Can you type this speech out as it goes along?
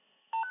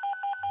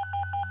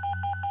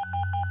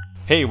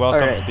Hey, All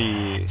welcome to right.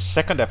 the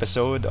second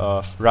episode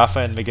of Rafa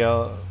and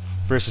Miguel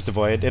versus the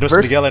Void. It was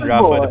Versus Miguel and the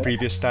Rafa the boy.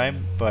 previous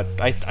time, but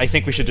I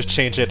think we should just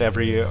change it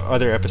every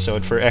other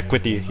episode for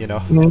equity.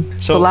 So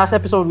So, last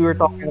episode we were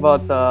talking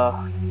about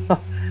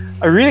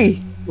a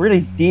really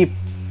deep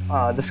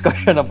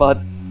discussion about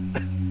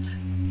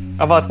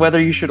whether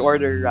you should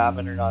order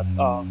ramen or not.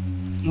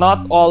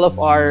 Not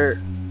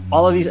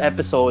all of these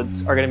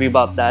episodes are gonna be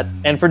about that.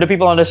 And for the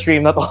people on the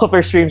stream, not all of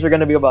our streams are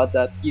gonna be about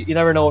that. You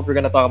never know what we're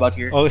gonna talk about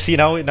here. oh, see,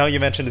 now you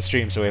mentioned the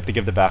stream, so we have to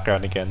give the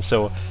background again.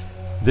 So,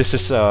 this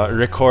is a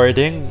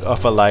recording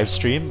of a live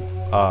stream.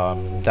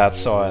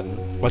 That's on,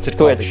 what's it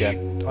called Twitch.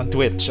 again? On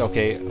Twitch,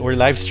 okay. We're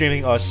live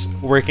streaming us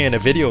working in a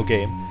video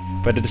game,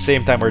 but at the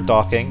same time we're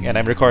talking, and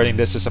I'm recording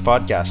this as a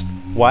podcast.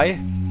 Why?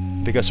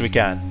 Because we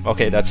can.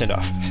 Okay, that's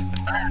enough.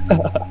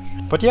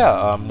 But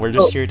yeah, we're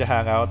just So, here to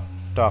hang out,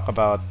 talk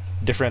about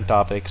different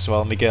topics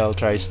while Miguel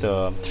tries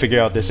to figure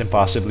out this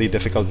impossibly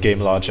difficult game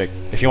logic.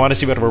 If you want to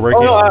see what we're oh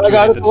working no, on, I tune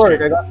got it into to the work.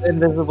 stream. I got the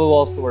invisible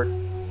walls to work.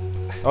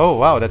 Oh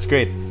wow, that's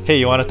great. Hey,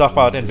 you want to talk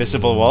about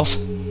invisible walls?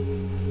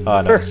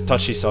 No, Sure. it's a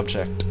touchy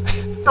subject.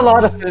 A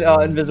lot of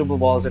invisible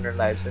walls in our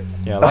lives.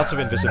 Yeah, lots of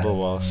invisible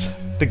walls.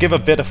 To give a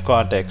bit of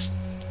context,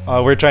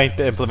 we're trying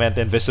to implement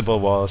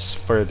invisible walls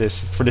for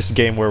this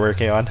game we're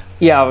working on.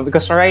 Yeah,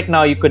 because right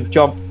now you could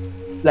jump,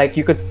 like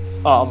you could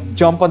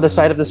jump on the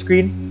side of the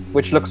screen,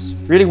 which looks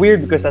really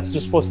weird because that's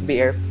just supposed to be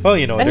air. Well,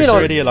 And there's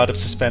already a lot of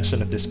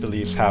suspension of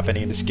disbelief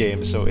happening in this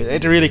game, so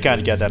it really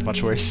can't get that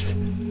much worse.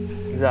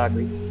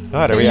 exactly.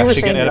 God, are And we you were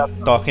actually saying gonna end that.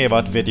 up talking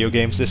about video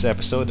games this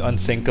episode?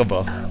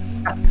 Unthinkable.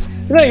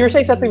 No, you were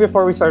saying something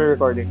before we started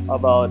recording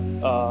about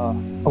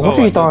what Oh,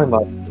 were you talking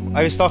about?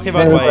 I was talking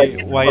about Then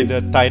it was why like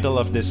the title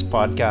of this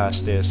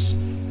podcast is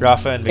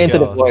Rafa and Into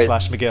the Miguel Void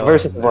slash Miguel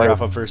versus the and Void.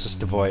 Rafa versus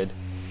the Void.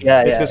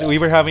 Yeah, It's yeah, because yeah. we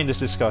were having this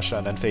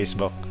discussion on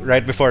Facebook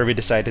right before we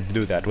decided to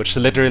do that, which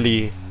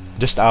literally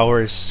just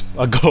hours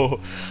ago.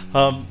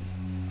 Um,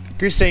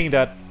 you're saying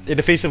that in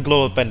the face of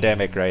global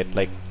pandemic, right?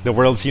 Like the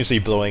world seems to be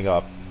blowing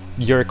up.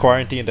 You're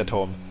quarantined at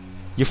home.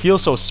 You feel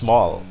so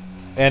small,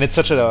 and it's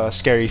such a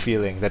scary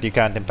feeling that you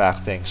can't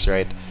impact things,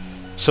 right?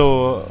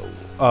 So,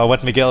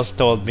 what Miguel's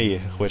told me,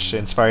 which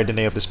inspired the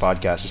name of this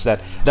podcast, is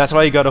that that's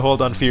why you gotta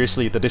hold on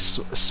fiercely to this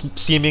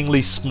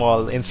seemingly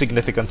small,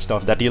 insignificant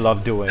stuff that you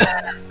love doing.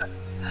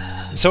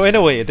 So in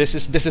a way, this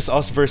is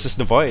us versus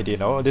the void.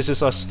 This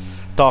is us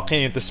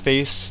talking into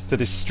space, to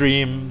this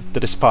stream, to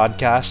this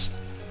podcast,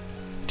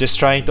 just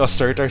trying to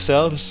assert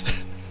ourselves,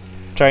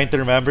 trying to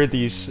remember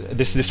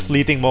this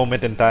fleeting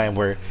moment in time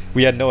where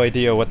we had no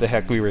idea what the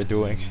heck we were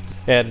doing,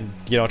 and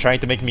trying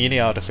to make meaning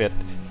out of it.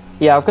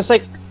 Yeah, because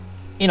like,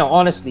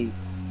 honestly,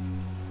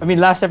 I mean,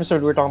 last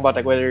episode we were talking about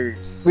like whether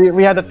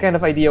we had that kind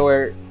of idea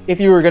where if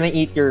you were gonna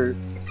eat your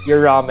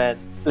ramen,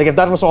 like if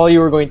that was all you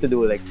were going to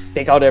do, like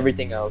take out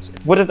everything else,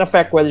 would it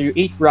affect whether you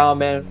ate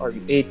ramen or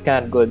you ate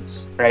canned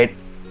goods, right?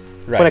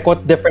 But Right. like,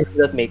 what difference does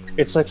that make?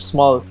 It's like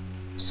small,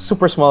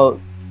 super small.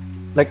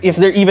 Like if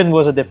there even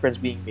was a difference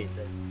being made,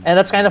 right? And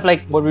that's kind of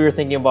like what we were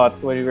thinking about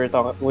when we were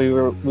talking.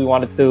 We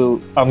wanted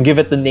to give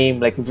it the name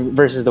like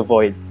versus the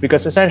void,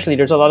 because essentially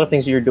there's a lot of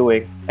things you're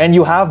doing and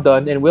you have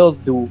done and will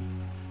do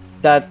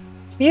that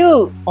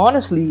feel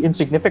honestly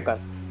insignificant,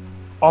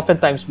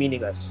 oftentimes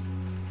meaningless.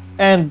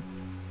 And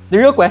the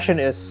real question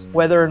is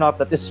whether or not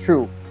that is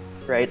true,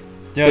 right?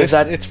 Yeah, Is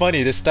that it's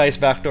funny. This ties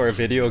back to our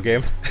video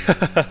game.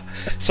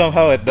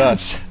 Somehow it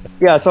does.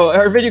 yeah? So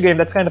our video game,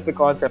 that's kind of the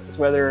concept, is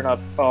whether or not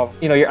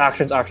your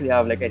actions actually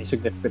have like any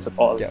significance at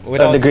all. Yeah, The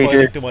without greater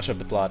spoiling too much of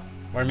the plot,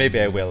 or maybe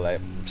I will.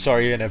 I'm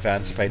sorry in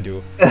advance if I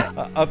do.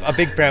 A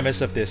big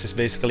premise of this is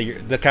basically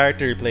the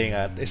character you're playing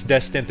at is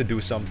destined to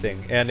do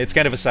something, and it's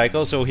kind of a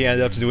cycle. So he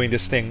ends up doing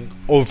this thing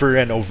over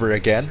and over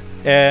again,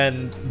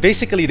 and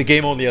basically the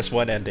game only has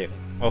one ending.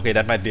 Okay,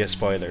 that might be a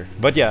spoiler,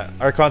 but yeah,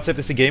 our concept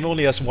is the game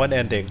only has one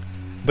ending,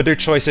 but there are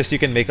choices you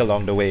can make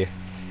along the way.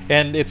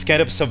 And it's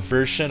kind of a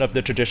subversion of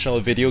the traditional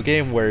video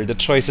game where the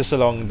choices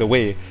along the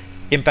way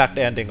impact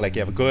the ending. Like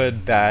you have a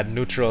good, bad,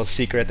 neutral,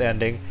 secret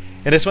ending.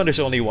 And this one, there's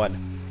only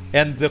one.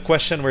 And the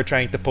question we're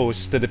trying to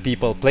pose to the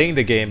people playing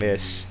the game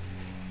is,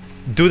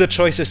 do the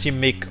choices you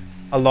make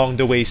along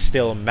the way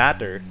still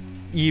matter,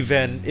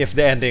 even if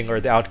the ending or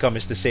the outcome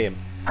is the same?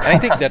 And I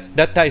think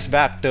that ties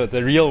back to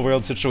the real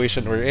world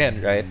situation we're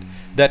in, right?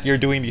 That you're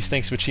doing these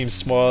things which seem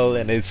small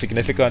and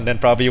insignificant and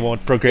probably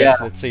won't progress,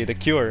 yeah. let's say, the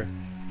cure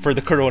for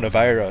the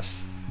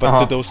coronavirus. But Uh-huh.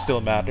 do those still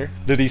matter?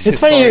 Do these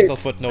It's funny historical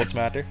footnotes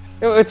matter?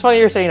 It's funny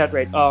you're saying that,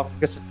 right?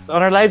 Because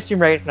on our live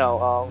stream right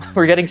now,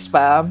 we're getting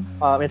spam.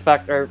 In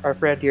fact, our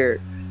friend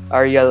here,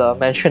 Ariella,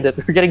 mentioned that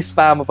we're getting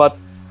spam about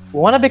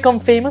want to become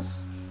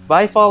famous?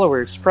 Buy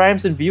followers,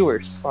 primes, and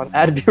viewers on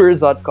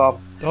adviewers.com.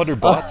 Oh, they're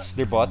bots.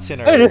 They're bots in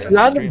our Hey, there's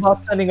random stream.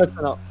 bots sending us.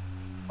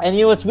 And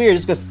what's weird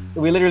is because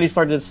we literally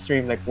started this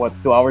stream like what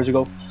 2 hours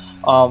ago,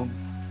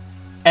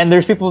 and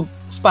there's people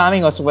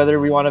spamming us whether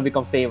we want to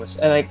become famous.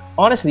 And like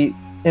honestly,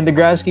 in the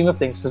grand scheme of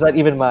things, does that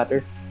even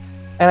matter?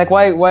 And like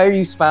why are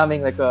you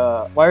spamming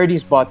why are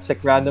these bots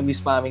like randomly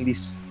spamming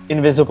these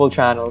invisible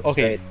channels?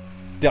 Okay, Right?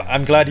 yeah,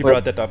 I'm glad you But-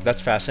 brought that up.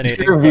 That's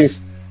fascinating. Your view. Because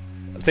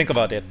think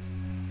about it.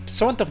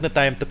 someone took the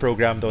time to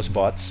program those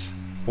bots.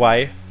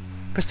 Why?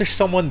 Because there's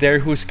someone there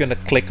who's gonna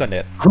click on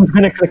it. I'm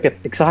gonna click it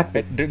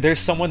exactly. Right? There's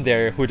someone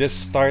there who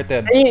just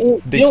started.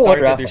 And They you know what,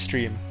 started Rafa? their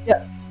stream.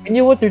 Yeah, and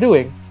you know what they're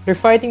doing? They're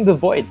fighting the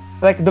void.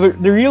 Like the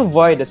real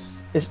void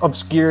is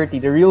obscurity.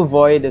 The real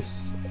void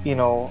is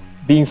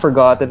being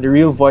forgotten. The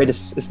real void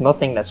is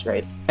nothingness,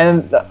 right?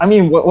 And I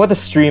mean, what is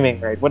streaming,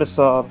 right? What is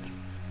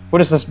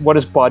this? What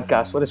is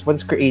podcast? What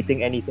is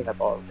creating anything at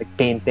all? Like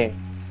painting,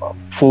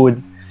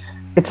 food.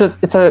 It's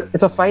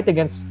a fight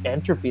against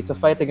entropy. It's a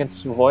fight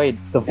against void.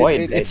 The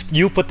void. Right? It's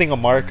you putting a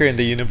marker in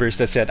the universe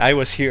that said, "I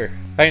was here."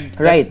 And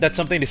Right. that's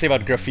something they say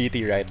about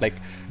graffiti, right? Like,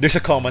 there's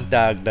a common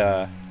tag,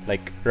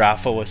 like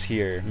Rafa was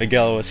here,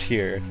 Miguel was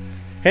here,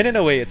 and in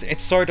a way,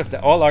 it's sort of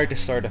that. All art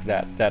is sort of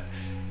that. That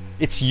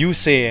it's you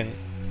saying,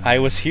 "I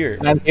was here."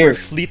 I'm For here. a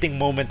fleeting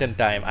moment in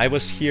time, I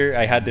was here.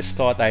 I had this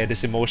thought, I had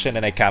this emotion,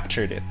 and I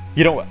captured it.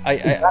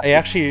 I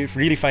actually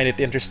really find it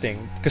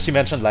interesting because you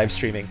mentioned live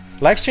streaming.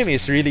 Live streaming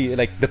is really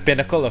like the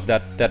pinnacle of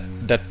that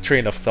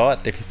train of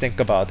thought if you think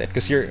about it,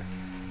 because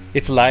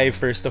it's live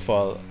first of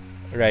all,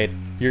 right?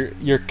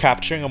 You're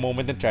capturing a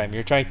moment in time.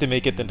 You're trying to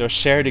make it into a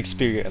shared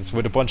experience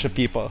with a bunch of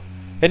people,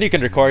 and you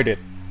can record it.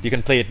 You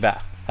can play it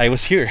back. I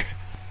was here.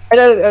 And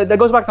that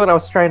goes back to what I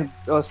was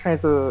trying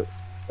to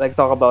like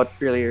talk about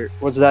earlier.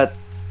 Was that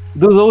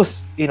do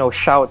those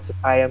shouts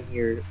 "I am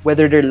here,"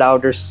 whether they're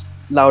loud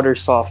or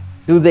soft,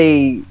 do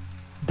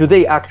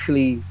they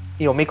actually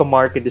make a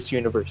mark in this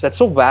universe that's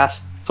so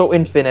vast, so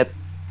infinite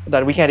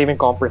that we can't even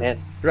comprehend.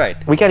 Right.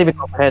 We can't even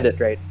comprehend it,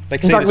 right?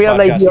 Like In say fact, this we have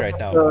the podcast idea right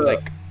of, now,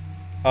 like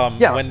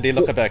yeah. when they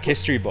look at like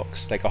history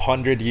books, like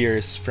 100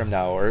 years from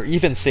now, or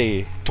even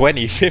say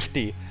 20,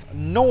 50,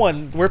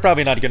 we're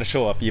probably not gonna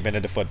show up even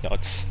in the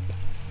footnotes.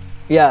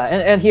 Yeah,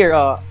 and here,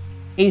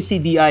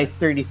 ACDI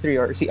 33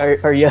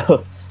 or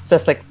Yellow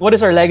says like, what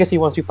is our legacy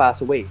once we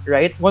pass away,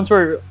 right? Once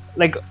we're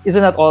like,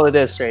 isn't that all it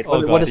is, right? Oh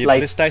what god, is you know,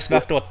 life? this ties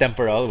back to what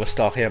Temporal was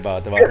talking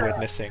about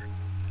witnessing.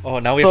 Oh,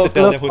 now we have So, to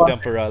tell look them who on-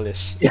 Temporal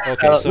is. Yeah,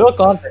 Okay, so no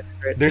context,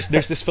 right? there's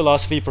this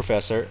philosophy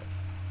professor.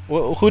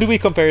 Who do we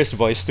compare his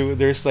voice to?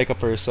 There's like a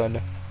person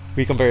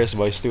we compare his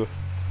voice to.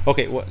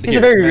 Okay, He's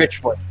a very rich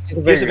voice. He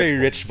has a very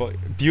rich voice,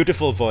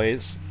 beautiful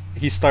voice.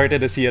 He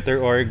started a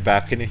theater org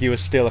back when he was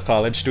still a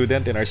college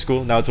student in our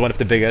school. Now it's one of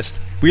the biggest.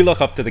 We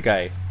look up to the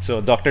guy. So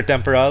Dr.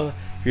 Temporal,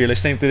 if you're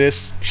listening to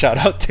this, shout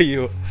out to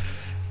you.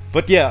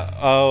 But yeah,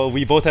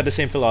 we both had the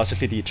same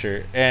philosophy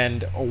teacher,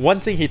 and one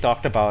thing he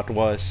talked about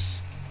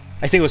was,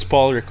 I think it was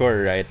Paul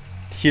Ricoeur, right?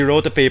 He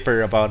wrote a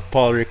paper about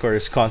Paul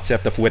Ricoeur's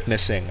concept of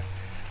witnessing.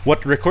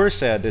 What Ricoeur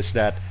said is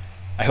that,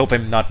 I hope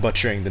I'm not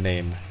butchering the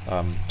name.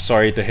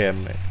 Sorry to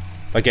him.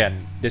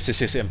 Again, this is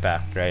his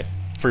impact, right?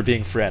 For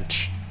being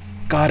French.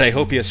 God, I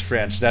hope he is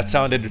French. That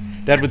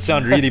would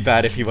sound really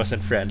bad if he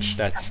wasn't French.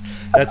 That's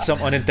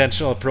some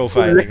unintentional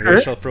profiling, Ricoeur?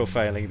 racial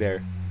profiling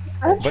there.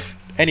 But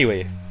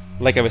anyway,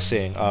 like I was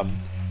saying,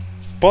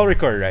 Paul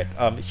Ricoeur,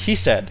 right? He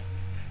said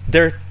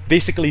there are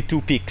basically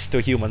two peaks to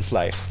a human's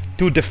life,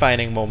 two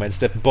defining moments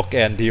that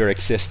bookend your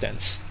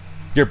existence: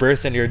 your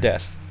birth and your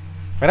death.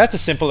 And that's a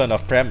simple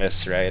enough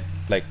premise, right?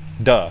 Like,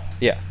 duh,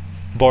 yeah.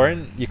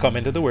 Born, you come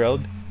into the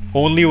world,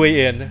 only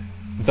way in,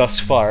 thus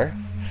far.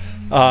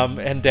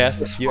 And death,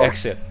 Thus you far.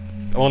 exit.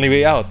 Only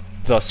way out,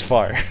 thus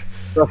far.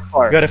 So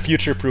far. Gotta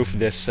future-proof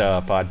this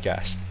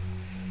podcast.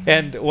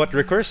 And what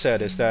Ricoeur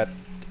said is that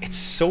it's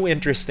so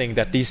interesting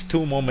that these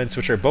two moments,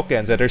 which are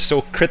bookends, that are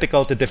so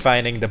critical to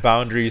defining the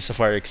boundaries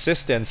of our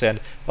existence and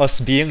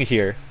us being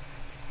here,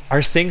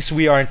 are things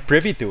we aren't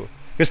privy to.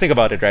 Because think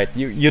about it, right?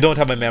 You don't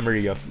have a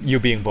memory of you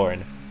being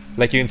born.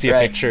 Like, you can see a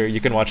Right. picture, you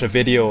can watch a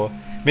video.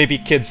 Maybe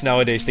kids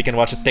nowadays, they can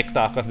watch a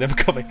TikTok of them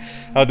coming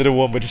out of the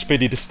womb, which is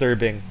pretty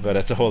disturbing, but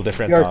that's a whole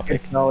different Your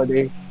topic. kids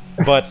nowadays.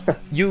 But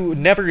you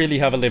never really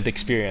have a lived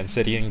experience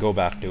that you can go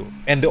back to.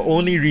 And the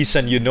only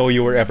reason you know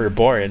you were ever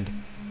born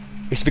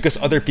is because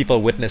other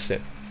people witnessed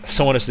it.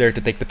 Someone was there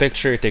to take the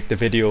picture, take the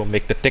video,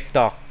 make the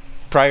TikTok.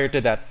 Prior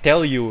to that,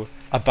 tell you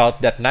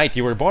about that night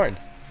you were born.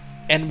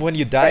 And when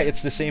you die, Right.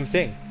 it's the same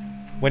thing.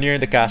 When you're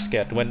in the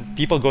casket, when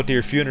people go to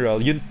your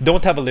funeral, you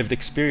don't have a lived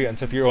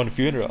experience of your own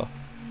funeral.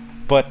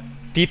 But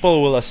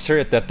people will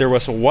assert that there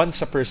was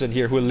once a person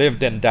here who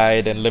lived and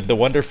died and lived a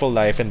wonderful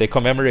life, and they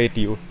commemorate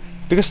you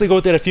because they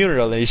go to the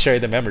funeral and you share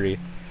the memory.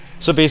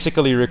 So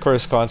basically,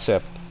 Ricoeur's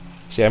concept.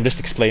 See, I'm just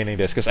explaining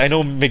this because I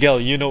know,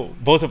 Miguel,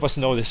 both of us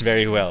know this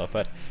very well,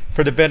 but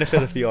for the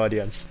benefit of the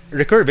audience,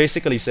 Ricoeur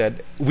basically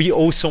said we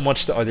owe so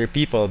much to other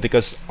people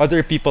because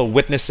other people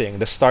witnessing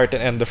the start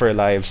and end of our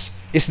lives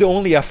is the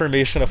only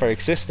affirmation of our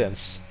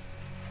existence.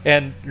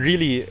 And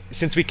really,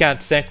 since we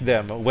can't thank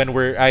them when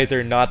we're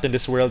either not in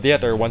this world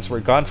yet or once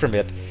we're gone from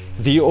it,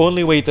 the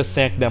only way to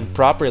thank them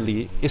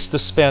properly is to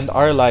spend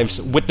our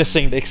lives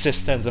witnessing the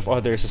existence of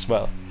others as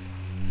well.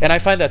 And I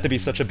find that to be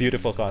such a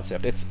beautiful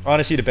concept. It's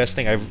honestly the best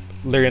thing I've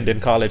learned in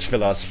college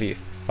philosophy,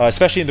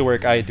 especially in the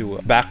work I do.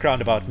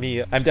 Background about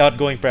me: I'm the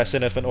outgoing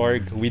president of an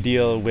org. We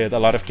deal with a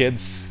lot of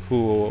kids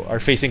who are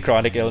facing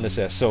chronic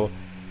illnesses. So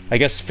I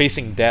guess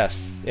facing death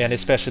and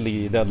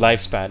especially the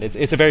lifespan,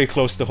 it's a very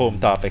close to home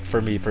topic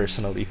for me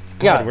personally.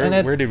 Yeah, God,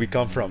 and where did we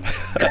come from?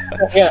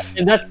 yeah,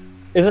 and that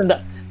isn't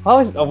that. How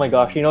is? Oh my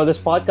gosh! This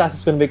podcast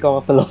is going to become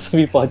a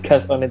philosophy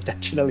podcast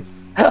unintentionally.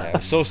 Yeah,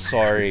 I'm so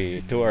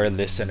sorry to our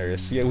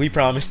listeners. Yeah, we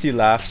promised you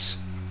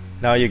laughs.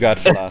 Now you got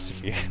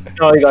philosophy.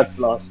 Oh, you got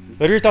philosophy.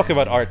 But we were talking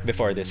about art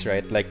before this,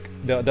 right? Like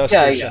the Yeah,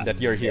 assertion yeah.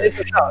 that you're here.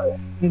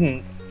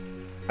 Mm-hmm.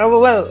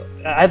 Well,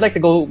 I'd like to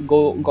go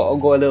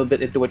a little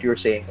bit into what you were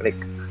saying. Like,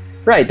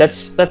 right?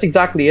 That's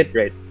exactly it,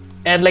 right?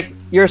 And like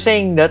you're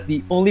saying that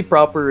the only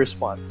proper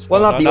response,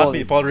 well, No, not the not only,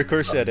 me. Paul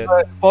Ricoeur said it.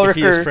 Paul If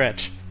he is Ricoeur,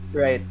 French.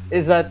 right,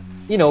 is that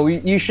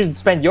you should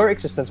spend your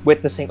existence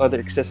witnessing other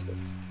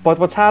existence. But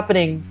what's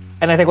happening,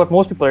 and I think what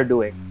most people are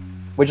doing,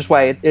 which is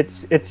why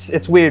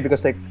it's weird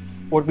because like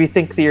what we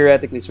think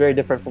theoretically is very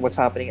different from what's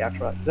happening in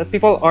actuality. Is that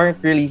people aren't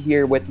really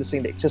here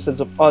witnessing the existence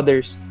of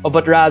others,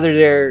 but rather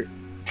they're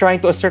trying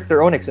to assert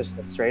their own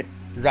existence, right?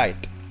 Right.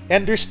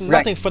 And there's Right.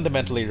 nothing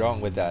fundamentally wrong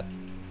with that.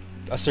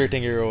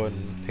 Asserting your own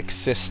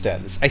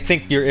existence. I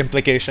think your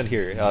implication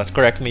here,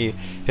 correct me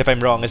if I'm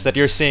wrong, is that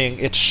you're saying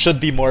it should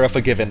be more of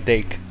a give and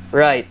take.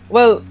 Right.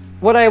 Well,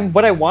 what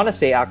I want to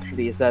say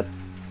actually is that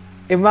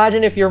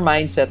imagine if your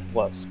mindset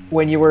was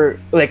when you were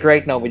like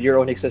right now with your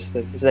own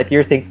existence is that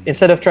you're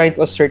instead of trying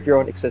to assert your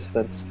own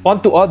existence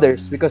onto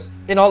others, because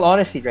in all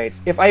honesty, right,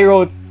 if I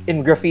wrote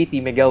in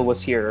graffiti Miguel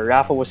was here or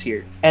Rafa was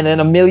here and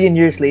then a million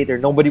years later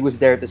nobody was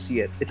there to see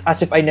it, it's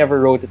as if I never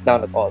wrote it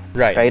down at all.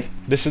 Right.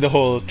 This is the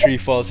whole tree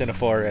falls in a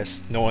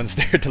forest, no one's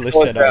there to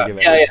listen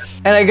argument. Yeah.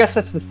 And I guess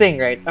that's the thing,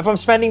 right? If I'm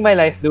spending my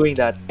life doing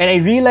that and I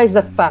realize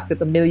that fact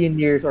that a million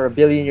years or a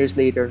billion years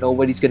later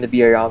nobody's gonna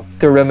be around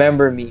to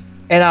remember me,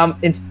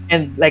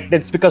 and like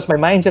that's because my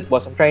mindset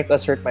was I'm trying to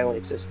assert my own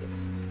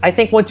existence. I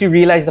think once you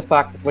realize the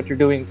fact that what you're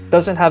doing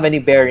doesn't have any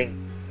bearing,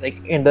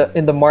 like in the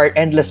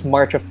endless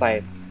march of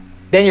time,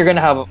 then you're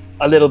gonna have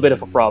a little bit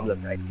of a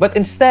problem, right? But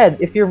instead,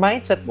 if your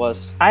mindset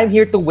was I'm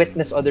here to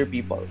witness other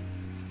people,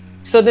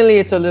 suddenly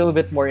it's a little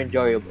bit more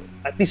enjoyable,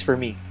 at least for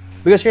me.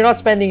 Because you're not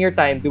spending your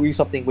time doing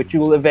something which you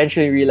will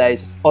eventually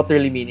realize is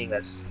utterly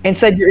meaningless.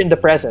 Instead, you're in the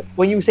present.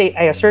 When you say,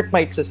 I assert my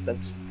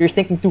existence, you're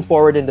thinking too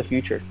forward in the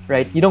future,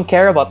 right? You don't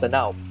care about the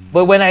now.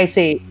 But when I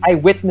say, I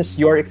witness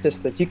your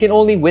existence, you can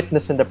only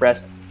witness in the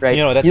present, right?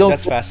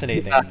 That's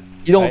fascinating.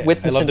 You don't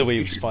witness. I love in the way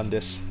you spun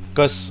this.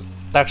 Because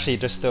actually,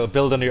 just to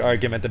build on your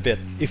argument a bit,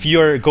 if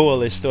your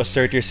goal is to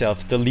assert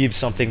yourself, to leave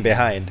something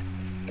behind,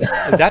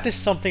 that is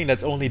something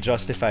that's only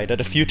justified at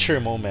a future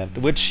moment,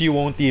 which you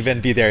won't even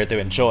be there to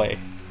enjoy.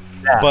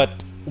 Yeah. But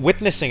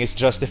witnessing is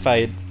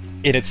justified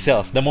in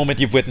itself. The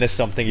moment you've witnessed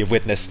something, you've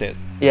witnessed it.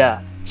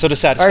 Yeah. So the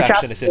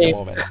satisfaction is in the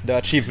moment. The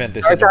achievement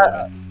is in the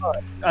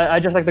moment.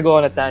 I just like to go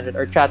on a tangent.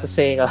 Our chat is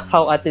saying,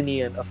 how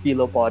Atenean, a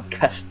philo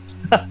podcast.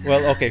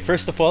 Well, okay,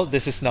 first of all,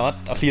 this is not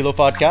a philo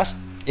podcast.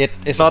 It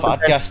is Not a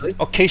podcast essentially.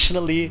 that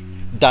occasionally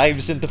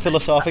dives into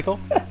philosophical,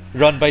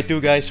 run by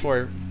two guys who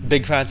are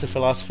big fans of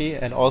philosophy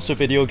and also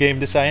video game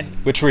design,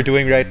 which we're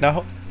doing right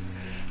now.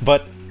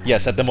 But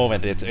yes, at the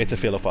moment, it's a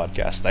philo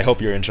podcast. I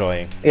hope you're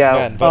enjoying. Yeah.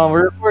 Man, but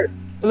We're a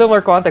little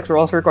more context. We're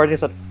also recording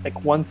this at like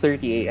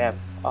 1:30 a.m.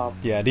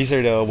 yeah, these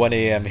are the 1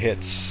 a.m.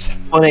 hits.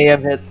 1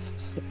 a.m.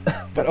 hits.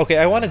 But okay,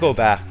 I want to go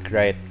back,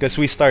 right? Because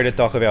we started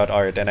talking about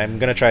art, and I'm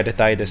gonna try to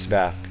tie this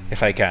back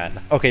if I can.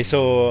 Okay,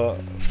 so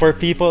for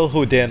people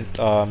who didn't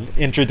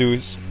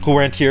who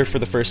weren't here for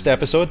the first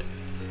episode,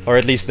 or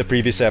at least the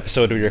previous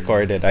episode we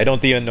recorded, I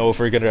don't even know if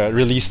we're gonna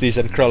release these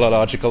in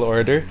chronological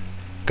order,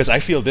 because I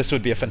feel this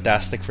would be a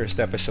fantastic first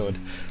episode.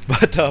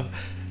 But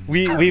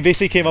we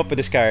basically came up with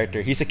this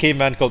character. He's a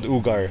caveman called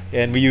Ugar,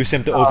 and we use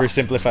him to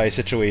oversimplify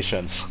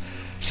situations.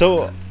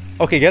 So,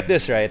 okay, get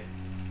this right.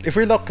 If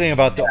we're looking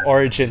about the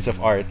origins of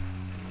art,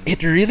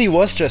 it really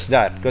was just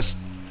that. Because,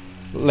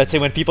 let's say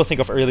when people think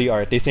of early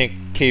art, they think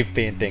cave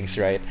paintings,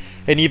 right?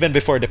 And even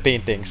before the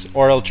paintings,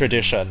 oral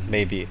tradition,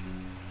 maybe.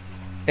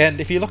 And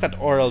if you look at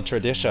oral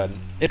tradition,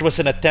 it was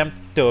an attempt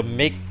to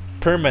make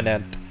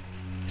permanent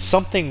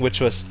something which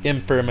was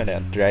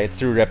impermanent, right?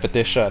 Through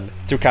repetition,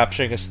 through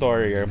capturing a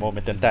story or a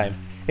moment in time.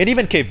 And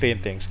even cave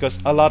paintings, because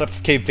a lot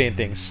of cave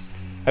paintings,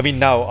 I mean,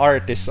 now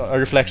art is a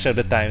reflection of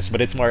the times,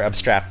 but it's more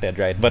abstracted,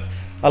 right? But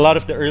a lot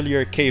of the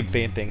earlier cave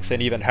paintings and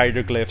even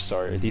hieroglyphs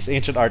or these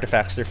ancient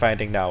artifacts they're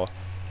finding now,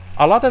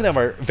 a lot of them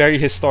are very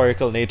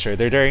historical nature.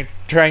 They're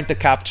trying to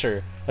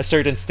capture a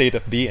certain state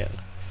of being.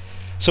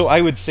 So I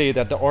would say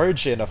that the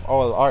origin of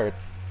all art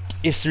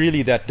is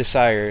really that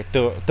desire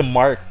to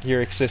mark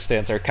your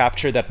existence or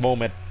capture that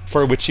moment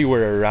for which you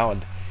were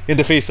around in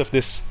the face of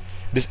this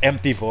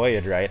empty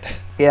void, right?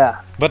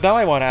 Yeah. But now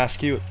I want to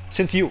ask you,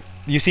 since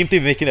you seem to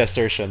be making an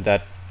assertion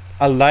that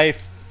a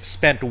life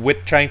spent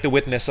trying to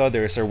witness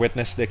others or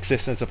witness the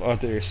existence of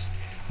others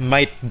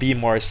might be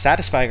more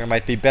satisfying or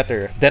might be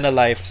better than a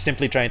life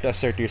simply trying to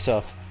assert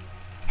yourself.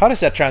 How does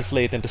that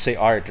translate into, say,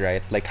 art,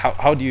 right? Like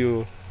how do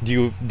you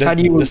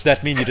does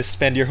that mean you just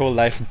spend your whole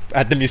life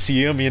at the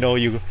museum? You know,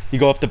 you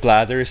go up to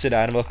Blathers in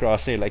Animal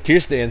Crossing, like,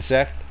 here's the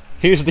insect,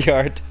 here's the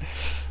art.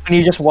 And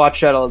you just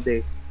watch that all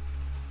day.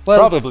 Well,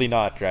 Probably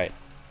not, right?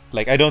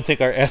 Like, I don't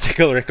think our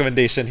ethical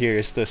recommendation here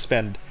is to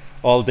spend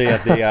all day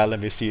at the Ayala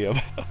Museum.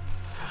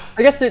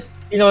 I guess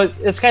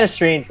it's kind of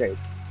strange, right?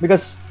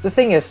 Because the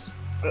thing is,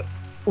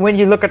 when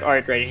you look at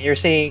art, right, and you're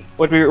saying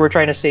what we're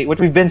trying to say, what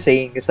we've been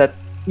saying is that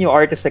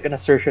art is like an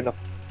assertion of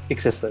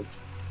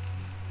existence,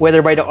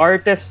 whether by the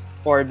artist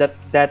or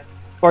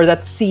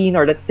that scene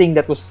or that thing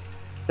that was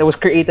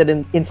created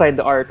inside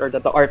the art or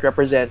that the art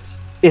represents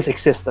is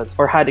existence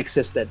or had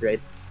existed, right?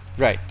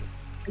 Right.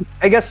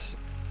 I guess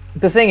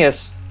the thing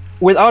is,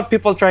 without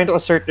people trying to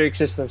assert their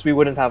existence, we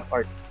wouldn't have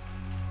art.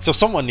 So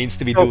someone needs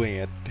to be doing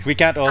it. We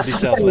can't all be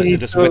selfless and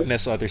just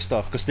witness other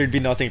stuff because there'd be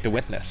nothing to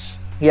witness.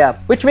 Yeah,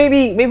 which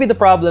maybe the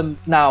problem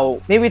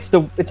now, maybe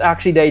it's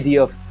actually the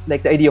idea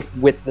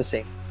of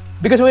witnessing,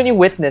 because when you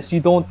witness, you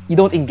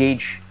don't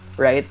engage,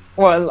 right?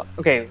 Well,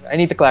 okay, I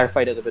need to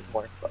clarify that a bit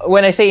more.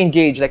 When I say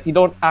engage, like you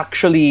don't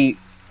actually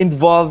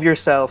involve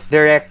yourself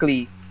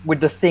directly with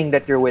the thing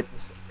that you're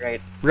witnessing,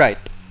 right? Right.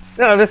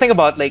 No, the thing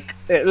about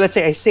let's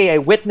say I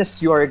witness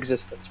your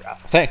existence,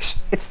 Raf.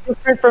 Thanks. It's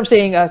different from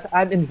saying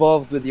I'm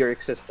involved with your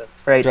existence,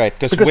 right? Right,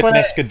 because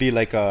witness could be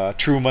like a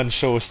Truman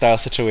Show style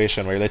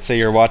situation where, let's say,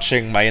 you're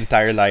watching my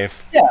entire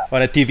life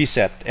on a TV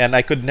set, and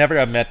I could never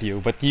have met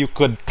you, but you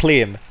could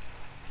claim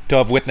to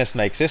have witnessed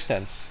my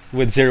existence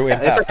with zero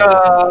impact.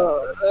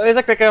 Let's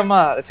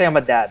say I'm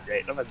a dad,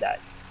 right? I'm a dad.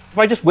 If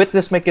I just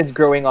witness my kids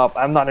growing up,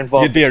 I'm not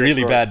involved. You'd be a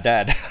really bad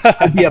dad.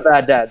 I'd be a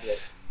bad dad. Right?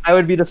 I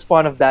would be the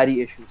spawn of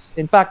daddy issues.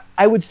 In fact,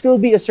 I would still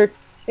be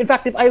In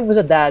fact, if I was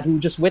a dad who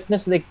just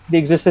witnessed the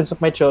existence of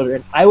my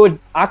children, I would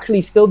actually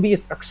still be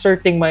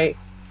asserting my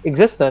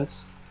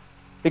existence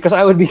because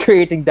I would be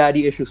creating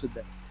daddy issues with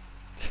them.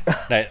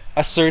 Right.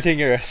 Asserting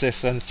your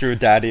existence through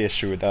daddy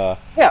issues.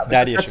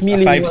 Daddy issues.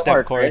 A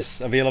 5-step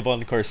course, right? Available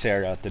on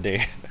Coursera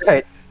today.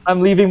 Right.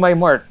 I'm leaving my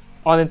mark,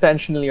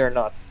 unintentionally or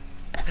not.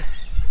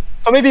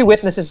 So maybe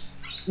witnesses.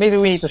 Maybe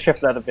we need to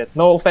shift that a bit.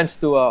 No offense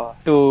to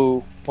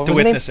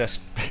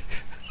witnesses.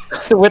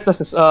 To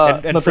witnesses.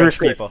 And French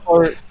people.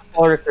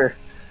 Or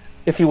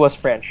if he was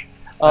French.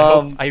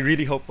 I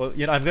really hope.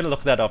 I'm gonna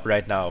look that up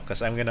right now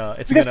because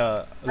it's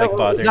gonna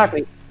bother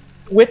exactly. me.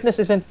 Witness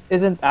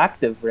isn't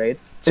active, right?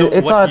 So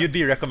what you'd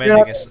be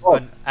recommending is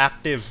an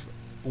active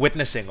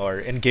witnessing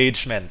or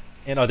engagement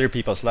in other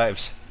people's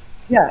lives.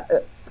 Yeah,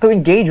 to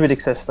engage with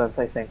existence,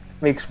 I think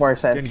makes more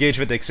sense. To engage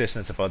with the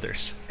existence of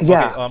others.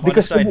 Yeah. Okay, on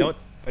a side note,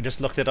 I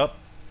just looked it up.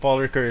 Paul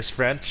Ricoeur is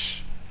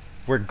French.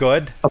 We're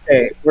good.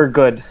 Okay, we're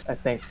good. I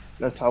think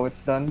that's how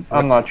it's done.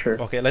 I'm not sure.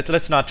 Okay,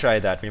 let's not try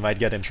that. We might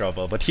get in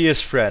trouble. But he is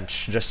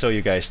French, just so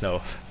you guys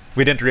know.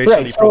 We didn't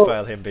racially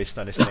profile him based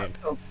on his name.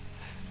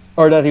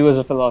 Or that he was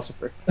a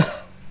philosopher.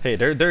 Hey,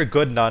 they're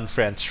good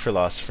non-French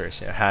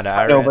philosophers. Yeah, Hannah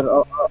Arendt.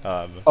 No,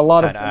 but a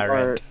lot of them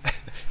are.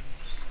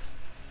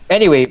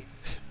 Anyway,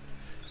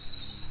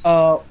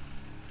 I've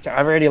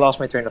already lost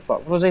my train of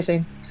thought. What was I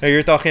saying? No,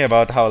 you're talking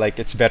about how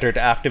it's better to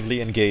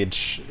actively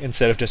engage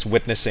instead of just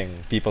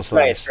witnessing people's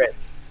lives. Right.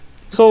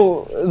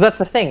 So that's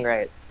the thing,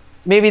 right?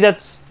 Maybe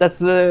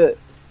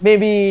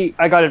maybe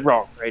I got it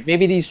wrong, right?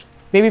 Maybe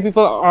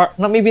people are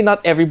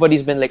not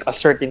everybody's been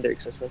asserting their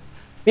existence.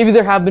 Maybe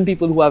there have been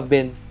people who have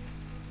been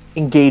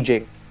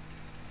engaging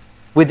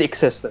with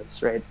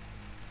existence, right?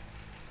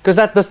 Because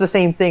that does the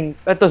same thing.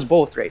 That does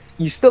both, right?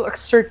 You still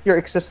assert your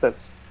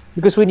existence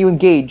because when you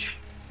engage,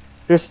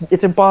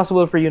 it's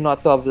impossible for you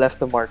not to have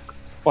left a mark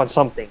on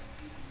something,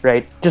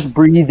 right? Just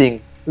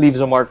breathing leaves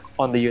a mark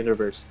on the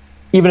universe,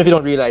 even if you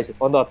don't realize it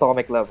on the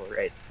atomic level,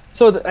 right?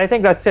 So I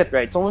think that's it,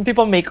 right? So when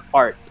people make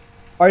art,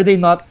 are they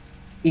not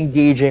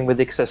engaging with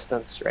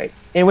existence, right?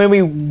 And when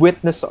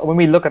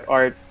we look at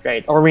art,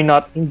 right, are we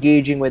not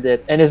engaging with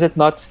it? And is it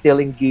not still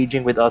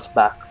engaging with us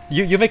back?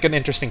 You make an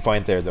interesting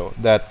point there, though,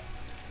 that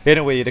in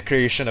a way the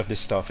creation of this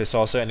stuff is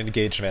also an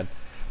engagement.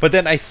 But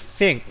then I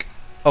think,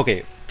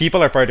 okay,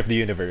 people are part of the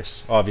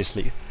universe,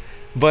 obviously.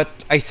 But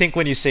I think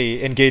when you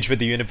say engage with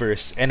the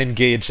universe and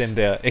engage in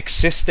the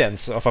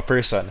existence of a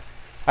person,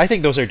 I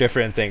think those are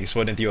different things,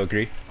 wouldn't you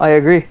agree? I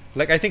agree.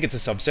 I think it's a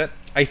subset.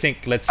 I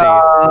think, let's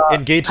say,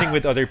 engaging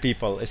with other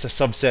people is a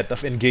subset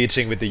of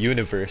engaging with the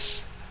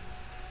universe.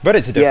 But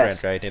it's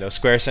different, right?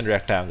 Squares and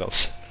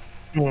rectangles.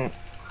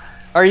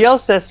 Ariel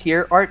says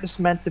here, art is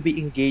meant to be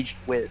engaged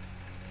with.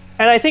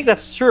 And I think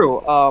that's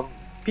true.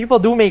 People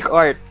do make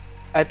art,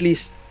 at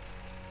least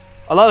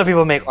a lot of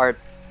people make art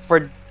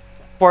for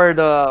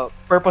the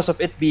purpose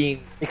of it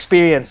being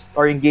experienced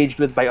or engaged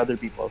with by other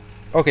people.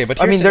 Okay, but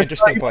here's an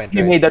interesting point,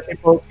 right? Made that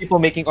people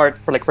making art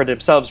for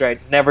themselves, right?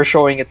 Never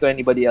showing it to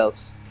anybody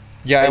else.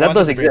 Yeah, I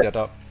want to bring that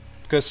up.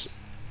 Because,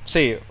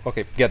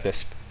 okay, get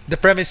this. The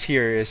premise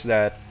here is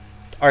that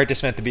art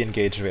is meant to be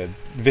engaged with,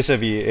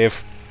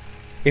 vis-a-vis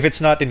if it's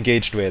not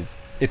engaged with,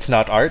 it's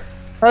not art.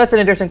 Oh, that's an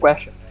interesting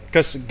question.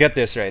 Because, get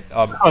this, right?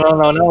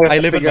 No. I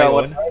live in my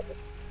own.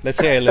 Let's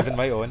say I live in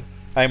my own.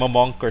 I'm a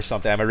monk or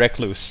something. I'm a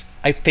recluse.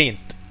 I paint.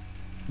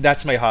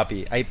 That's my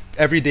hobby.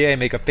 Every day I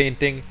make a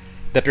painting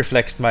that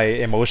reflects my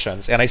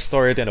emotions, and I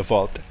store it in a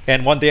vault.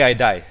 And one day I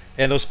die,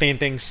 and those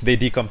paintings, they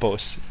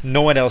decompose.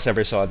 No one else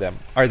ever saw them.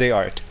 Are they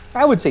art?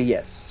 I would say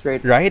yes,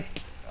 right?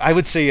 Right? I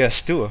would say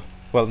yes too.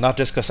 Well, not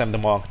just because I'm the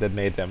monk that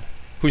made them,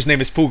 whose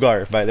name is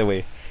Pugar, by the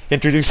way,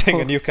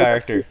 introducing a new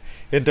character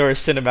into our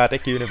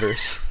cinematic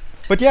universe.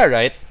 But yeah,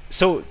 right.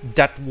 So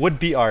that would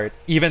be art,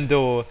 even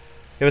though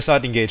it was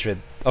not engaged with.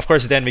 Of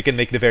course, then we can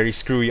make the very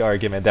screwy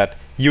argument that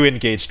you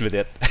engaged with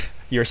it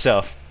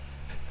yourself.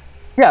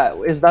 Yeah,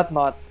 is that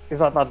not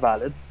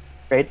valid,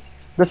 right?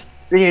 There's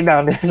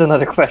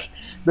another question.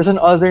 Does an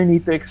other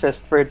need to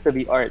exist for it to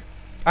be art?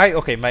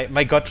 Okay,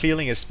 my gut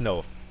feeling is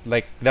no.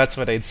 Like that's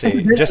what I'd say,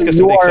 Then just because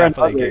of you the are an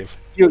example I other. gave.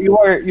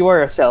 You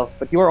are a self,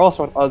 but you are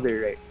also an other,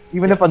 right?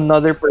 Even Yeah. if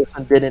another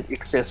person didn't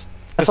exist,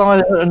 as 'Cause long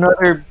as there's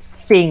another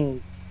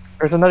thing,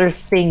 there's another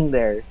thing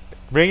there.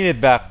 bringing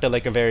it back to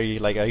like a very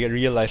like a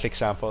real life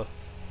example,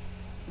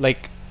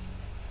 like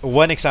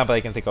one example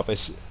I can think of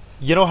is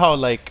you know how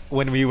like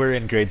when we were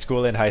in grade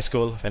school and high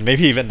school and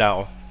maybe even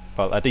now,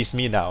 well at least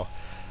me now,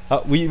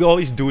 we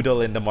always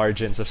doodle in the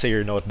margins of say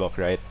your notebook,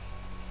 right?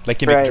 Like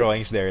you make Right.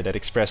 drawings there that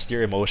express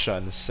your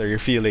emotions or your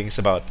feelings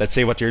about let's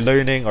say what you're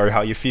learning or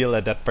how you feel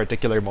at that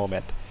particular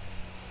moment.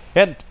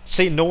 And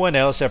say no one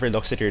else ever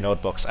looks at your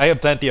notebooks. I have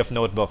plenty of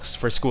notebooks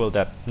for school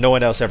that no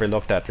one else ever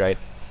looked at, right?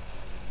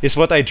 Is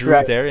what I drew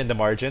Right. there in the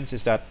margins,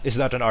 is that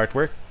an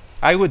artwork?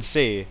 I would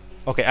say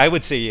okay, I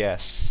would say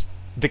yes.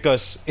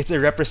 Because it's a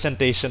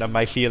representation of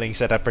my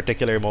feelings at that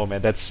particular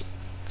moment that's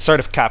sort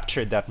of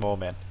captured that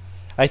moment.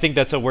 I think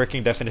that's a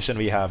working definition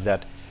we have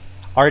that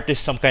art is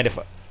some kind of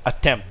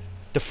attempt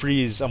to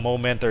freeze a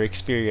moment or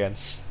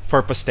experience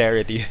for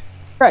posterity.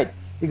 Right.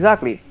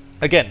 Exactly.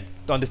 Again,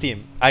 on the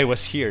theme, I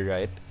was here,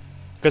 right?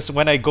 Because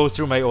when I go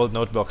through my old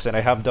notebooks, and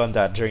I have done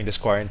that during this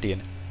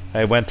quarantine,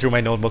 I went through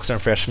my notebooks from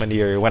freshman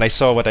year. When I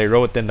saw what I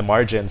wrote in the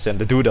margins and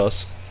the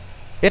doodles,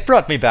 it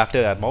brought me back to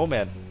that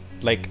moment.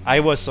 Like, I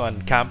was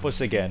on campus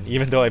again,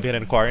 even though I've been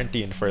in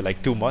quarantine for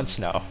like 2 months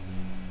now.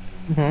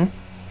 Mm-hmm.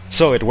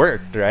 So it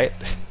worked, right?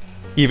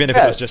 Even if it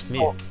Yeah. was just me.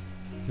 so-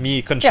 Me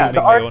Yeah. consuming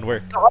The my art. own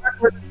work.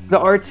 The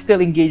art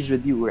still engaged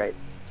with you, right?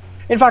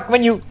 In fact,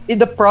 when you in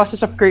the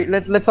process of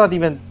let's not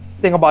even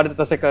think about it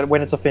as like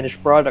when it's a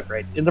finished product,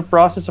 right? In the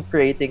process of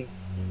creating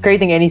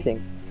anything,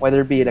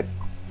 whether it be like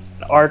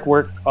an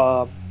artwork,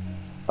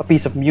 a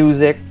piece of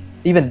music,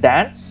 even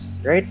dance,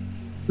 right?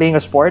 Playing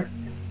a sport,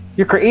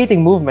 you're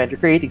creating movement, you're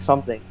creating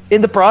something.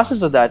 In the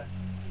process of that,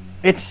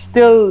 it's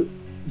still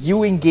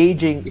you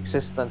engaging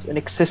existence and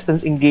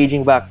existence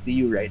engaging back to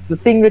you, right? The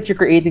thing that you're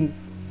creating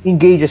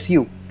engages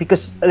you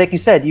because, like you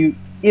said, you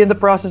in the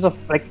process of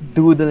like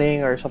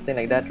doodling or something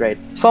like that, right?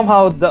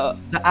 Somehow the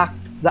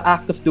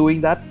act of doing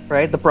that,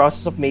 right? The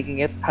process of making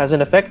it has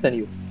an effect on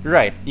you,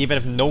 Right, even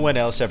if no one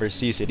else ever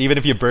sees it. Even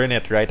if you burn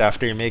it right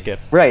after you make it.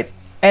 right?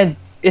 And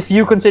if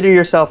you consider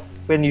yourself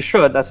when you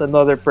should as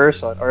another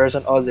person or as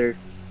an other,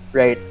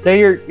 right? Then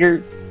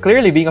you're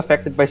clearly being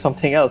affected by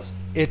something else.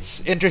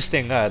 It's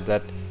interesting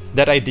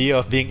that idea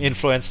of being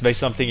influenced by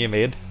something you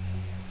made.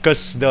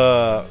 Because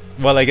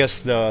I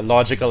guess the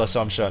logical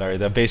assumption or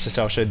the base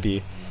assumption would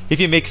be if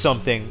you make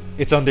something,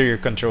 it's under your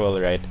control,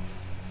 right?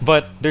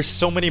 But there's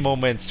so many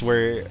moments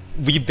where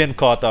we've been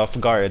caught off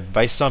guard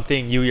by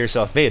something you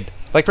yourself made.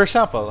 Like, for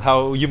example,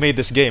 how you made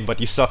this game, but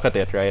you suck at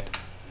it, right?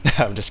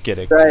 I'm just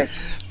kidding. Right.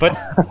 But,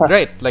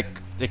 right, like,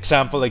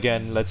 example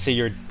again, let's say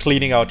you're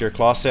cleaning out your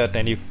closet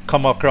and you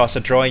come across a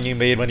drawing you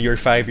made when you were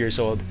 5 years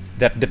old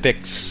that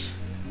depicts,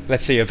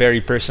 let's say, a very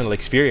personal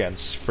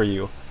experience for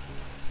you.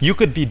 You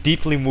could be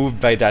deeply moved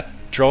by that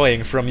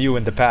drawing from you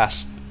in the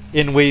past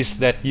in ways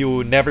that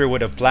you never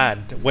would have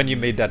planned when you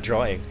made that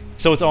drawing.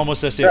 So it's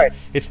almost as if Right.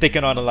 it's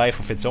taken on a life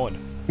of its own.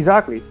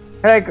 Exactly.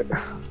 Like,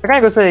 I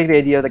kind of go to like, the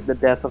idea of like the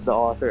death of the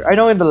author. I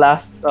know in the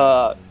last,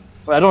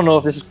 I don't know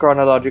if this is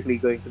chronologically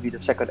going to be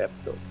the second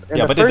episode. In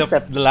Yeah, the but in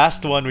first the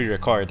last one we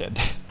recorded.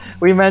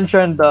 we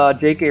mentioned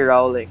J.K.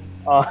 Rowling.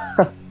 Oh,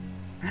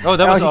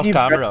 that was Now off he-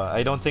 camera.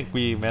 I don't think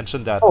we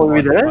mentioned that Oh, we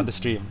on, didn't? on the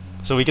stream.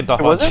 So we can talk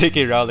Was about it?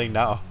 J.K. Rowling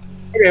now.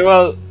 Okay,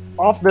 well,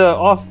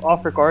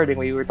 off recording,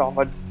 we were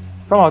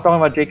somehow talking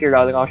about J.K.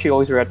 Rowling. How she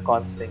always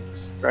retcons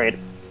things, right?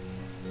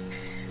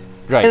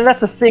 Right. And that's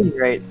the thing,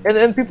 right?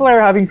 And people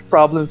are having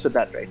problems with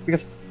that, right?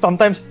 Because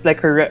sometimes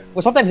like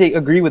sometimes they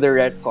agree with her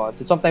retcons,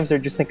 and sometimes they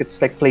just think it's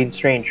like plain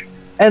strange.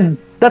 And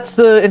that's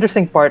the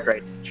interesting part,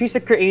 right? She's the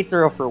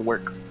creator of her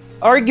work.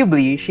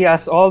 Arguably, she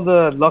has all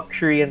the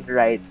luxury and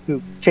right to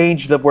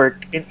change the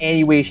work in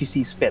any way she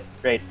sees fit,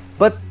 right?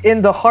 But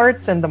in the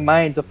hearts and the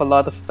minds of a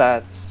lot of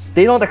fans,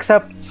 they don't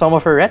accept some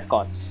of her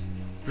retcons,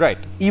 Right.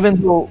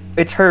 even though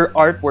it's her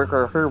artwork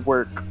or her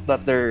work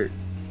that they're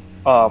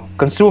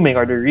consuming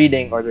or they're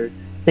reading or they're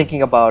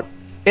thinking about.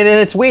 And in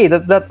its way,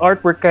 that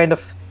artwork kind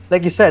of,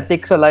 like you said,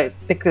 takes like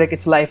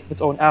its life of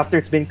its own after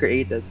it's been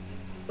created,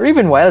 or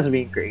even while it's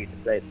being created,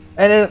 right?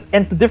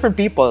 And to different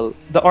people,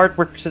 the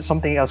artwork is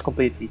something else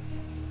completely,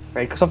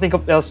 right? Something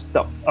else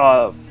the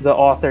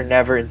author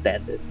never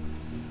intended,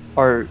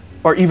 or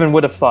even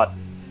would have thought,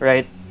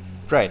 right?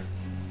 Right.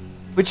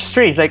 Which is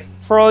strange. Like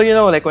for all you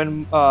know, like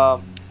when Da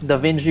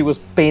Vinci was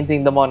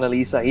painting the Mona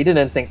Lisa, he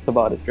didn't think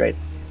about it, right?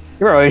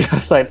 You were always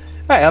just like,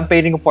 "Hi, I'm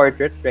painting a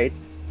portrait," right?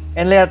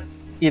 And let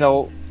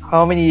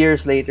how many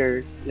years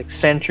later, like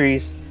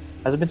centuries,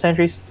 has it been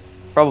centuries?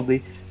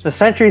 probably. So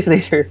centuries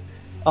later,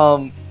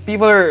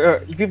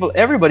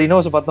 everybody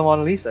knows about the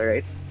Mona Lisa,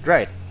 right?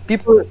 Right.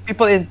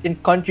 People in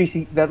countries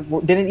that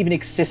didn't even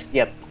exist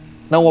yet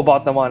know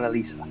about the Mona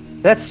Lisa.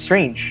 That's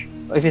strange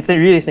if you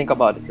really think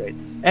about it, right?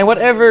 And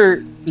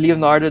whatever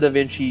Leonardo da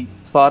Vinci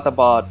thought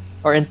about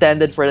or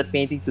intended for that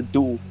painting to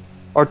do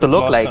or to It's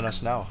look lost like, on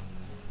us now.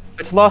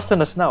 it's lost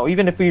on us now.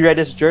 Even if we read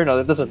his journal,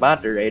 it doesn't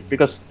matter, right?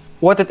 Because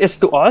what it is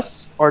to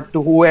us or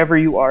to whoever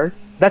you are,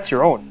 that's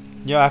your own.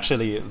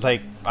 Actually,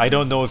 like, I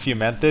don't know if you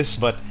meant this,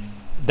 but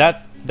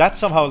that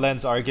somehow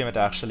lends argument,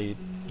 actually.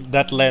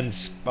 That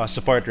lends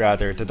support,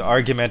 rather, to the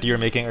argument you were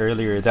making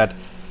earlier that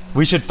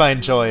we should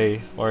find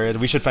joy or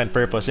we should find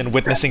purpose in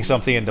witnessing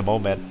something in the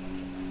moment,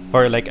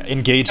 or like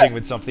engaging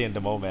with something in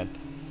the moment.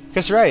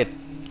 Because, right,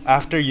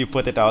 after you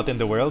put it out in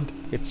the world,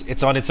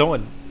 it's on its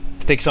own.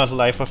 It takes on a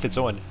life of its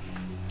own.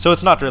 So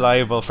it's not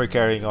reliable for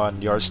carrying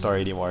on your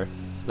story anymore.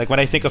 Like, when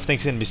I think of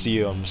things in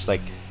museums,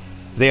 like,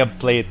 they have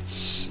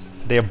plates,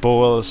 they have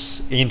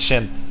bowls,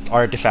 ancient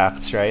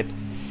artifacts, right?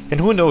 And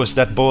who knows,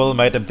 that bowl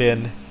might have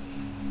been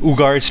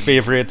Ugar's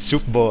favorite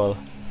soup bowl.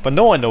 But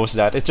no one knows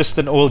that. It's just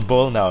an old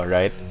bowl now,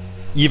 right?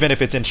 Even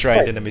if it's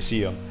enshrined in a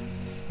museum.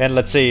 And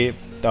let's say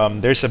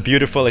there's a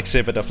beautiful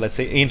exhibit of, let's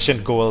say,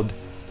 ancient gold.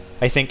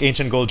 I think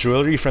ancient gold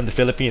jewelry from the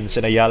Philippines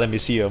in Ayala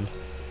Museum.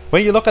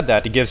 When you look at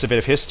that, it gives a bit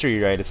of history,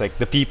 right? It's like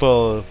the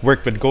people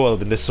worked with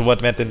gold and this is what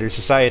it meant in their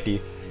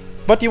society.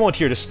 But you won't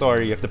hear the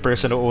story of the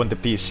person who owned the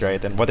piece,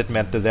 right? And what it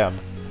meant to them.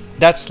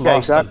 That's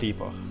lost on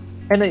people.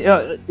 And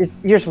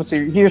here's what's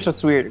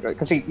weird,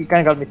 because you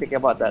kind of got me thinking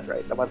about that,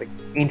 right? About the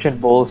ancient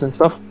bowls and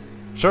stuff.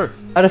 Sure.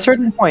 At a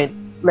certain point,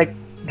 like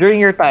during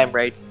your time,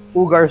 right?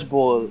 Ugar's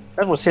bowl,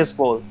 that was his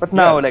bowl. But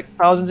now, like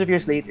thousands of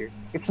years later,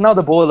 it's now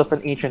the bowl of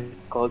an ancient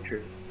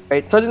culture,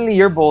 right? Suddenly,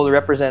 your bowl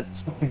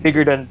represents something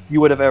bigger than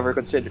you would have ever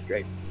considered,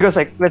 right? Because,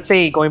 like, let's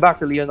say going back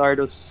to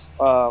Leonardo's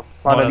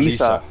Mona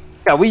Lisa.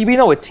 Yeah, we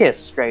know it's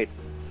his, right?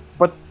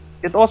 But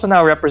it also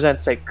now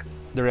represents like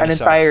an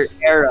entire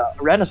era,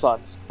 a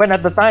Renaissance. When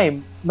at the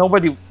time,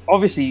 nobody,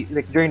 obviously,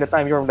 like during the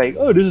time, you were like,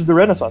 oh, this is the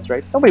Renaissance,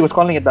 right? Nobody was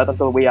calling it that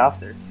until way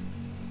after.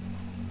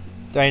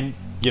 And,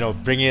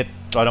 bring it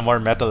on a more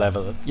meta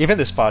level. Even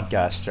this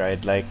podcast,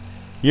 right? Like,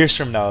 years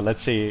from now,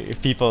 let's say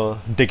if people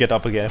dig it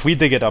up again, if we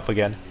dig it up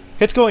again,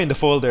 it's going in the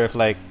folder of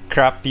like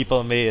crap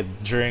people made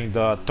during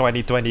the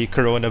 2020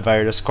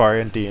 coronavirus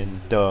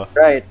quarantine to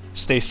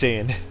stay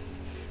sane,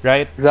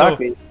 right?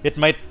 Exactly. So it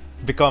might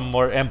become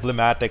more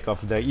emblematic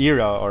of the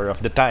era or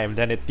of the time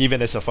than it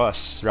even is of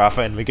us,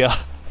 Rafa and Miguel.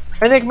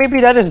 I think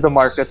maybe that is the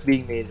mark that's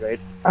being made, right?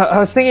 I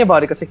was thinking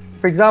about it because,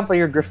 like, for example,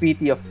 your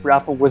graffiti of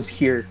Rafa was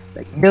here,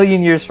 like a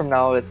million years from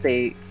now, let's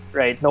say,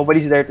 right?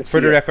 Nobody's there to see. For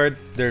the record,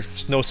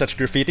 there's no such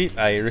graffiti.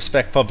 I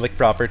respect public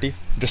property.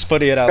 Just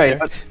putting it out there.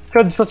 But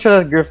should such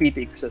a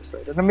graffiti exist,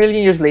 right? And a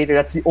million years later,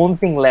 that's the only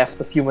thing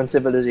left of human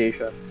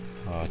civilization.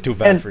 Oh, too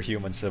bad for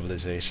human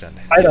civilization.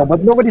 I know,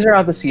 but nobody's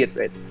around to see it,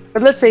 right?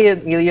 But let's say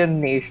not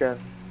even nation,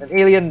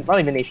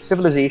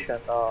 civilization,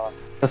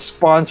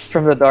 spawns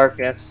from the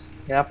darkness,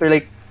 and after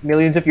like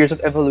millions of years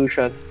of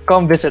evolution,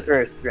 come visit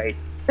Earth, right?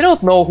 They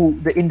don't know who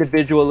the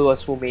individual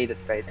was who made it,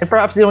 right? And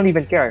perhaps they don't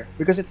even care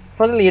because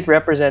suddenly it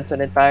represents an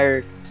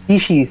entire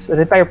species, an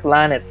entire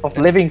planet of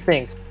living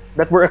things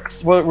that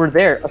were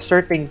there,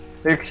 asserting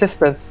their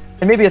existence.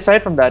 And maybe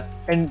aside from that,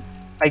 and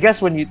I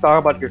guess when you talk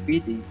about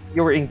graffiti,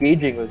 you were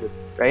engaging with it,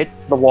 right?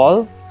 The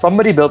wall,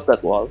 somebody built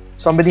that wall.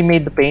 Somebody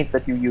made the paint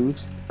that you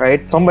used,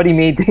 right? Somebody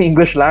made the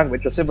English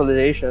language, a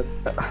civilization,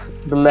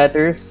 the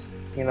letters,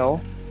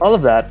 all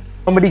of that.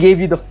 Somebody gave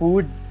you the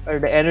food or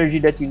the energy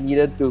that you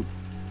needed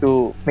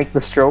to make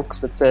the strokes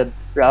that said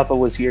Rafa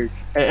was here.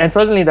 And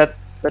suddenly that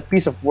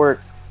piece of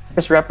work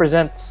just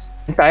represents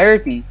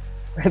entirety.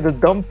 The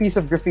dumb piece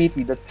of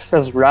graffiti that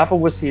says Rafa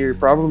was here,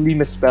 probably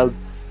misspelled,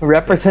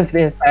 represents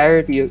the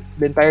entirety,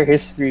 the entire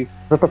history,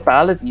 the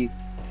totality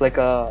of like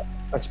a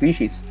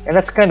species. And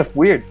that's kind of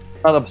weird.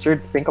 It's not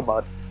absurd to think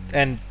about.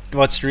 And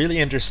what's really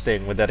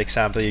interesting with that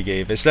example you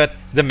gave is that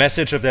the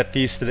message of that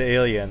piece to the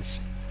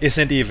aliens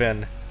isn't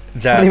even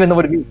that... I don't even know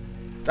what it means.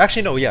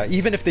 Actually, no, yeah.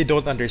 Even if they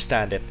don't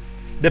understand it,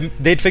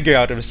 they'd figure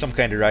out it was some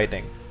kind of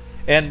writing.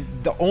 And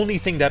the only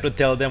thing that would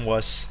tell them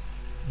was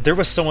there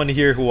was someone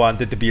here who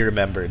wanted to be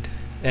remembered,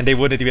 and they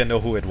wouldn't even know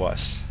who it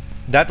was.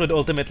 That would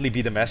ultimately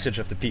be the message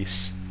of the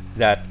piece,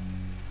 that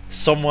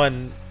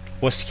someone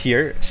was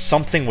here,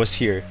 something was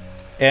here,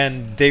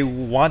 and they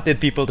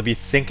wanted people to be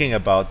thinking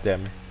about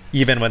them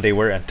even when they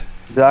weren't.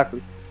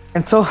 Exactly.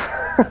 And so,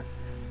 and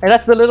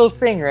that's the little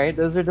thing, right?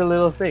 Those are the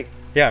little things.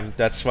 Yeah,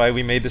 that's why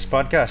we made this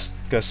podcast,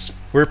 because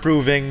we're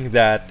proving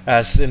that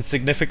as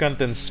insignificant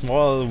and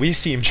small we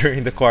seem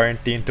during the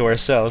quarantine to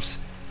ourselves,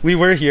 we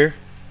were here,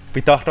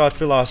 we talked about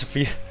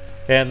philosophy,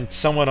 and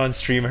someone on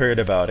stream heard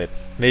about it.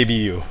 Maybe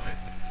you.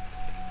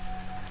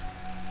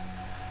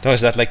 So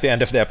is that like the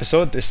end of the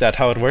episode? Is that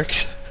how it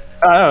works?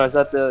 I don't know.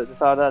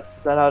 Is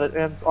that how it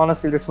ends?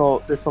 Honestly, there's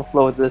no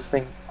flow with this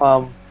thing.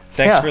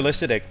 Thanks for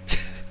listening.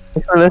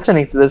 Thanks for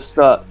listening to this.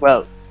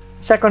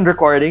 Second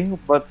recording,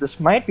 but this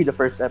might be the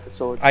first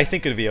episode. I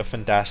think it'd be a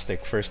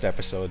fantastic first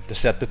episode to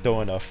set the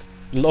tone of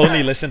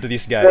only listen to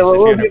these guys Yeah, if we'll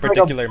you're in a give, like,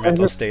 particular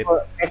mental state.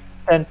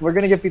 We're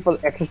gonna give people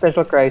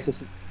existential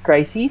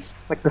crises.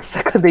 Like the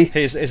second they.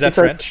 Hey, is they that start-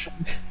 French?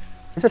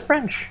 Is it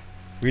French?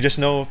 We just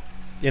know,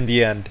 in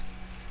the end,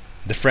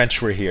 the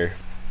French were here.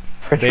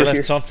 French They or left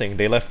here? something.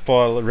 They left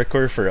Paul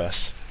Ricoeur for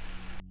us.